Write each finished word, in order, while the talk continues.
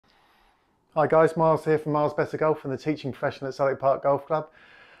Hi guys, Miles here from Miles Better Golf and the teaching professional at Southwick Park Golf Club.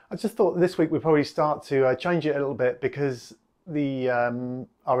 I just thought this week we'd probably start to change it a little bit because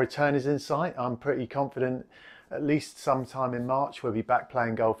our return is in sight. I'm pretty confident at least sometime in March we'll be back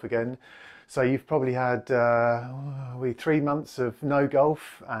playing golf again. So you've probably had 3 months of no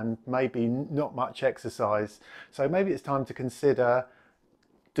golf and maybe not much exercise. So maybe it's time to consider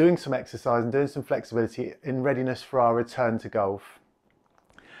doing some exercise and doing some flexibility in readiness for our return to golf.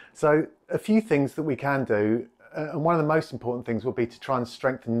 So a few things that we can do, and one of the most important things will be to try and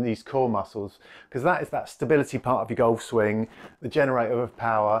strengthen these core muscles, because that is that stability part of your golf swing, the generator of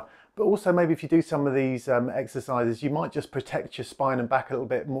power. But also maybe if you do some of these exercises, you might just protect your spine and back a little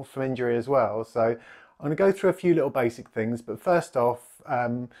bit more from injury as well. So I'm going to go through a few little basic things, but first off,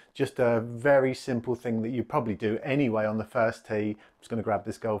 just a very simple thing that you probably do anyway on the first tee. I'm just going to grab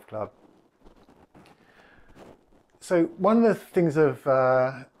this golf club. So one of the things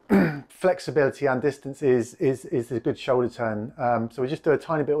of flexibility and distance is a good shoulder turn. So we just do a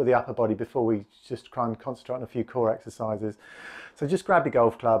tiny bit with the upper body before we just try and concentrate on a few core exercises. So just grab your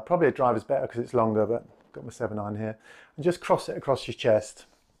golf club, probably a driver's better because it's longer, but I've got my 7-iron here, and just cross it across your chest.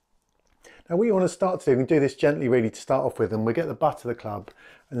 Now what you want to start to do, we can do this gently really to start off with, and we get the butt of the club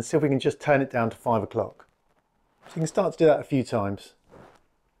and see if we can just turn it down to 5 o'clock. So you can start to do that a few times.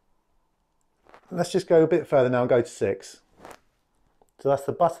 Let's just go a bit further now and go to 6. So that's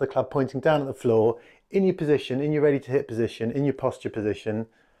the butt of the club pointing down at the floor, in your position, in your ready to hit position, in your posture position.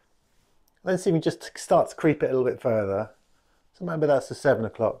 Then see if we just start to creep it a little bit further. So maybe that's the 7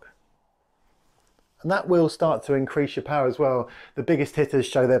 o'clock. And that will start to increase your power as well. The biggest hitters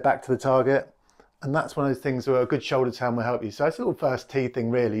show their back to the target. And that's one of those things where a good shoulder turn will help you. So it's a little first tee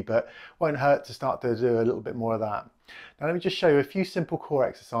thing really, but won't hurt to start to do a little bit more of that. Now let me just show you a few simple core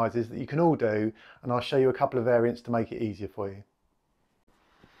exercises that you can all do, and I'll show you a couple of variants to make it easier for you.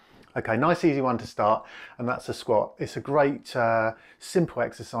 Okay, nice easy one to start, and that's a squat. It's a great simple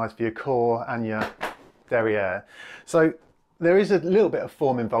exercise for your core and your derriere. So there is a little bit of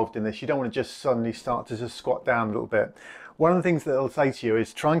form involved in this. You don't want to just suddenly start to just squat down a little bit. One of the things that it'll say to you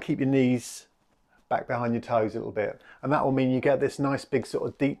is try and keep your knees back behind your toes a little bit, and that will mean you get this nice big sort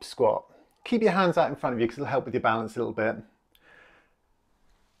of deep squat. Keep your hands out in front of you because it'll help with your balance a little bit.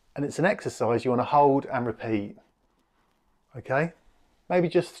 And it's an exercise you want to hold and repeat. Okay? Maybe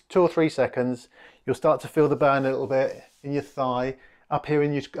just 2 or 3 seconds. You'll start to feel the burn a little bit in your thigh, up here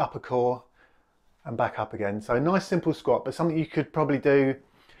in your upper core, and back up again. So a nice simple squat, but something you could probably do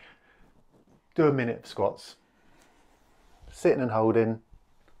a minute of squats. Sitting and holding,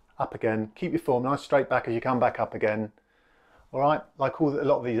 up again. Keep your form nice straight back as you come back up again. All right, like a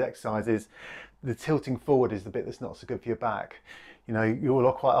lot of these exercises, the tilting forward is the bit that's not so good for your back. You know, you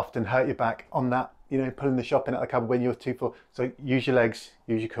will quite often hurt your back on that, you know, pulling the shopping out of the cupboard when you're too full. So use your legs,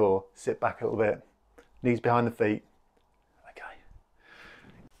 use your core, sit back a little bit, knees behind the feet.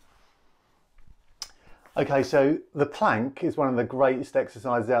 Okay, so the plank is one of the greatest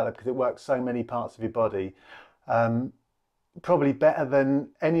exercises out there because it works so many parts of your body. Probably better than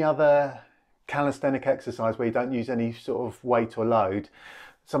any other calisthenic exercise where you don't use any sort of weight or load.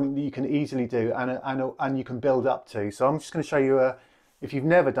 Something that you can easily do and you can build up to. So I'm just going to show you if you've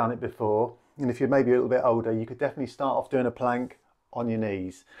never done it before, and if you're maybe a little bit older, you could definitely start off doing a plank on your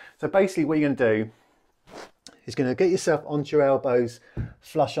knees. So basically what you're going to do is going to get yourself onto your elbows,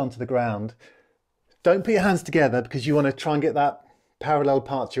 flush onto the ground. Don't put your hands together because you want to try and get that parallel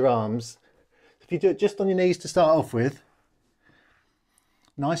part to your arms. If you do it just on your knees to start off with,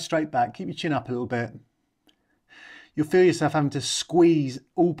 nice straight back, keep your chin up a little bit. You'll feel yourself having to squeeze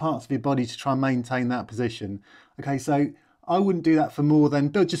all parts of your body to try and maintain that position. Okay, so I wouldn't do that for more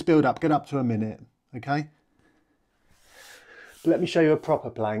than, just build up, get up to a minute, okay? But let me show you a proper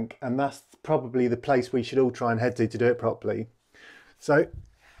plank, and that's probably the place we should all try and head to do it properly. So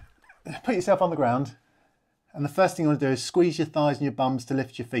put yourself on the ground, and the first thing you want to do is squeeze your thighs and your bums to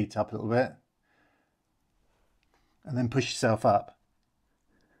lift your feet up a little bit, and then push yourself up.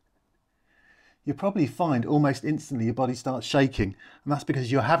 You'll probably find almost instantly your body starts shaking, and that's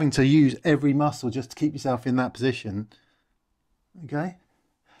because you're having to use every muscle just to keep yourself in that position. Okay?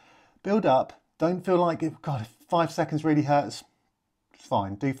 Build up. Don't feel like, God, if 5 seconds really hurts, it's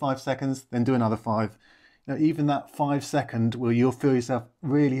fine. Do 5 seconds, then do another 5. You know, even that 5 second where you'll feel yourself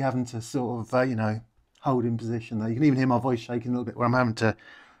really having to sort of, you know, hold in position there. You can even hear my voice shaking a little bit where I'm having to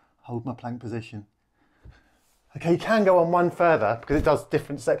hold my plank position. Okay, you can go on one further because it does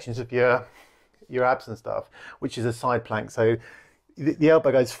different sections of your abs and stuff, which is a side plank. So the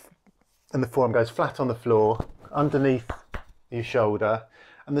elbow goes and the forearm goes flat on the floor underneath your shoulder,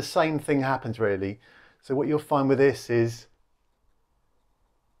 and the same thing happens really. So what you'll find with this is,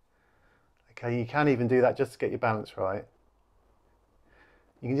 Okay, you can even do that just to get your balance right.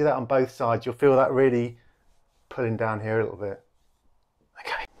 You can do that on both sides. You'll feel that really pulling down here a little bit.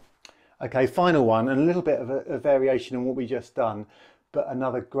 Okay. Okay, final one, and a little bit of a variation on what we just done, but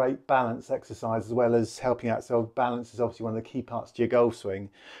another great balance exercise as well as helping out. So balance is obviously one of the key parts to your golf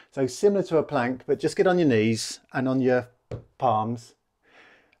swing. So similar to a plank, but just get on your knees and on your palms.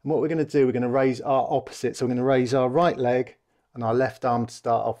 And what we're going to do, we're going to raise our opposite. So we're going to raise our right leg and our left arm to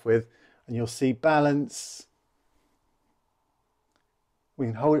start off with, and you'll see balance. We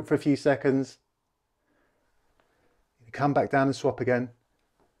can hold it for a few seconds. Come back down and swap again.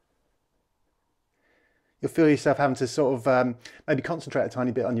 You'll feel yourself having to sort of maybe concentrate a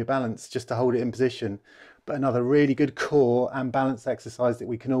tiny bit on your balance just to hold it in position. But another really good core and balance exercise that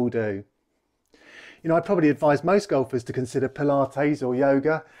we can all do. You know, I'd probably advise most golfers to consider Pilates or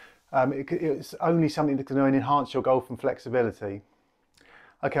yoga. It's only something that can enhance your golf and flexibility.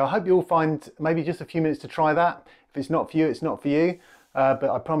 Okay, I hope you all find maybe just a few minutes to try that. If it's not for you, it's not for you. But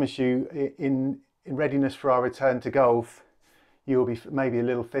I promise you, in readiness for our return to golf, you will be maybe a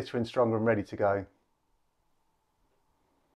little fitter and stronger and ready to go.